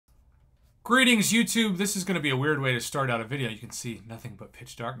Greetings, YouTube. This is going to be a weird way to start out a video. You can see nothing but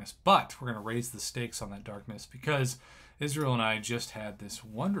pitch darkness, but we're going to raise the stakes on that darkness because Israel and I just had this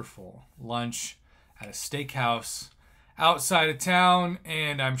wonderful lunch at a steakhouse outside of town,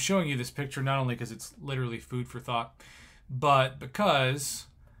 and I'm showing you this picture not only because it's literally food for thought, but because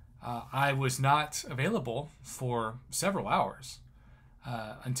I was not available for several hours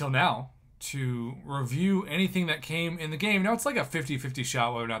until now to review anything that came in the game. Now, it's like a 50-50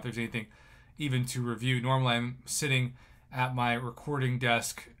 shot whether or not there's anything even to review. Normally, I'm sitting at my recording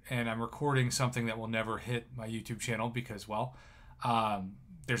desk and I'm recording something that will never hit my YouTube channel because, well,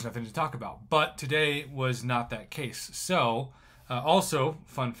 there's nothing to talk about. But today was not that case. So, also,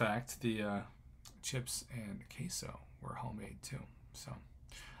 fun fact, the chips and queso were homemade too. So,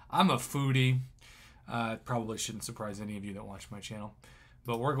 I'm a foodie. Probably shouldn't surprise any of you that watch my channel.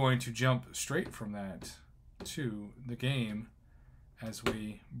 But we're going to jump straight from that to the game as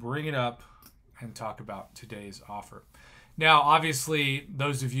we bring it up and talk about today's offer. Now, obviously,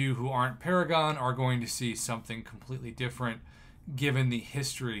 those of you who aren't Paragon are going to see something completely different given the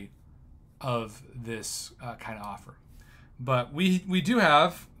history of this kind of offer. But we do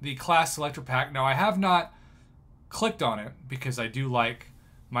have the class selector pack. Now, I have not clicked on it because I do like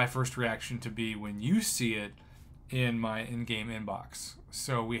my first reaction to be when you see it in my in-game inbox.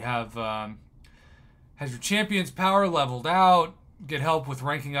 So we have has your champion's power leveled out. Get help with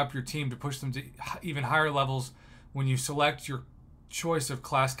ranking up your team to push them to even higher levels. When you select your choice of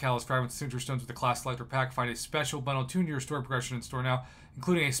class catalyst fragments, signature stones with the class selector pack, find a special bundle tuned to your story progression in store now,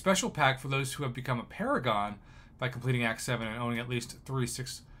 including a special pack for those who have become a Paragon by completing Act 7 and owning at least 3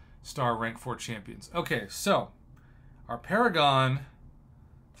 6-star rank 4 champions. Okay, so our Paragon,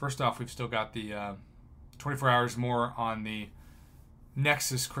 first off, we've still got the 24 hours more on the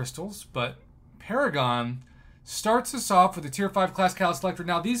Nexus crystals, but Paragon starts us off with a tier 5 class catalyst selector.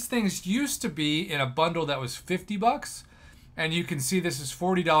 Now, these things used to be in a bundle that was $50, and you can see this is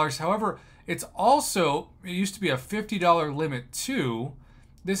 $40. However, it's also, it used to be a $50 limit 2.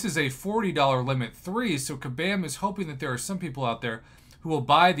 This is a $40 limit 3, so Kabam is hoping that there are some people out there who will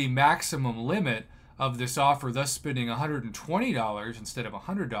buy the maximum limit of this offer, thus spending $120 instead of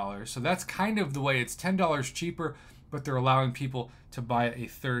 $100. So that's kind of the way. It's $10 cheaper, but they're allowing people to buy it a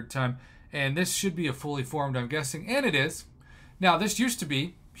third time. And this should be a fully formed, I'm guessing, and it is. Now, this used to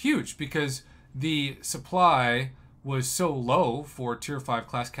be huge because the supply was so low for tier 5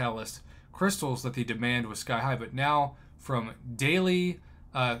 class catalyst crystals that the demand was sky high. But now, from daily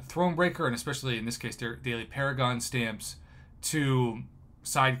Thronebreaker, and especially in this case, daily Paragon stamps, to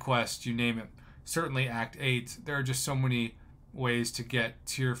side quests, you name it, certainly Act 8, there are just so many ways to get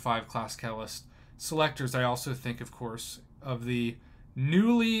tier 5 class catalyst selectors. I also think, of course, of the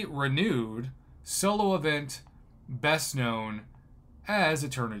newly renewed solo event best known as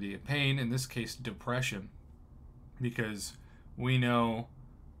Eternity of Pain, in this case Depression, because we know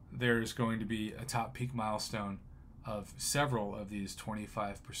there's going to be a top peak milestone of several of these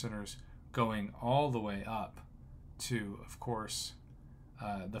 25%ers going all the way up to, of course,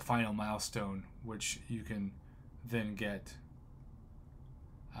 the final milestone, which you can then get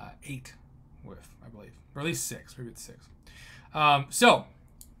 8 with, I believe, or at least 6, maybe it's 6. So,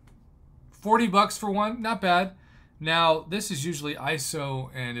 $40 for one, not bad. Now, this is usually ISO,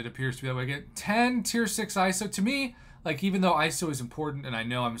 and it appears to be that way again. 10 tier 6 ISO. To me, like, even though ISO is important, and I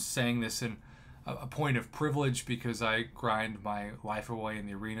know I'm saying this in a point of privilege because I grind my life away in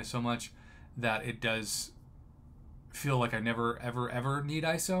the arena so much that it does feel like I never, ever need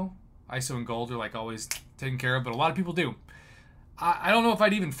ISO. ISO and gold are, like, always taken care of, but a lot of people do. I don't know if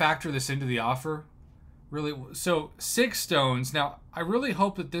I'd even factor this into the offer. Really, so 6 stones. Now, I really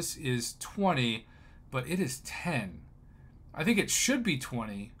hope that this is 20, but it is 10. I think it should be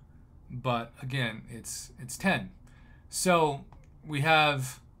 20, but again, it's 10. So we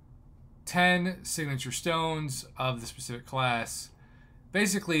have 10 signature stones of the specific class.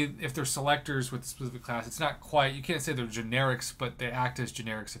 Basically, if they're selectors with the specific class, it's not quite, you can't say they're generics, but they act as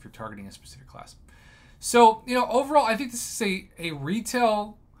generics if you're targeting a specific class. So, you know, overall, I think this is a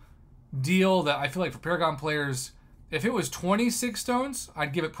retail deal that I feel like for Paragon players, if it was 26 stones,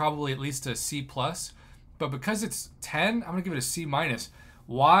 I'd give it probably at least a C+. But because it's 10, I'm going to give it a C-.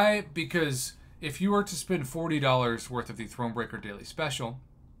 Why? Because if you were to spend $40 worth of the Thronebreaker Daily Special,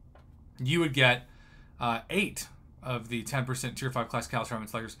 you would get 8 of the 10% Tier 5 class catalyst fragment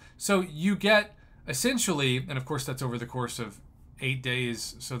selectors. So you get essentially, and of course that's over the course of 8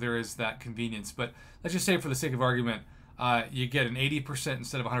 days, so there is that convenience. But let's just say for the sake of argument, you get an 80%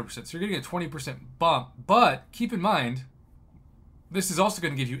 instead of 100%. So you're getting a 20% bump. But keep in mind, this is also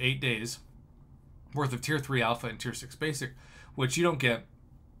going to give you 8 days worth of Tier 3 Alpha and Tier 6 Basic, which you don't get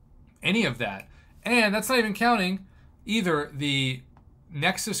any of that. And that's not even counting either the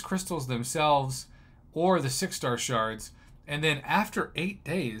Nexus crystals themselves or the 6-star shards. And then after 8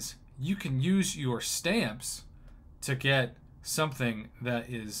 days, you can use your stamps to get something that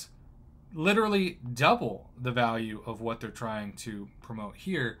is literally double the value of what they're trying to promote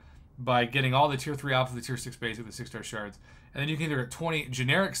here by getting all the tier 3 alpha, the tier 6 basic, the 6-star shards. And then you can either get 20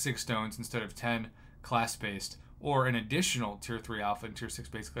 generic 6 stones instead of 10 class-based, or an additional tier 3 alpha and tier 6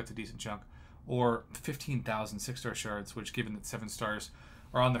 basic, that's a decent chunk, or 15,000 6-star shards, which, given that 7 stars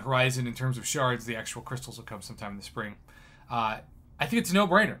are on the horizon in terms of shards, the actual crystals will come sometime in the spring. I think it's a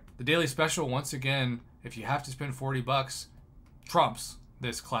no-brainer. The daily special, once again, if you have to spend $40, trumps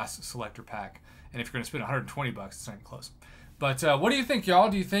this class selector pack. And if you're going to spend $120, it's not even close. But what do you think, y'all?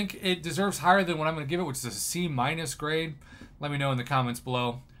 Do you think it deserves higher than what I'm going to give it, which is a C- grade? Let me know in the comments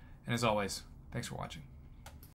below. And as always, thanks for watching.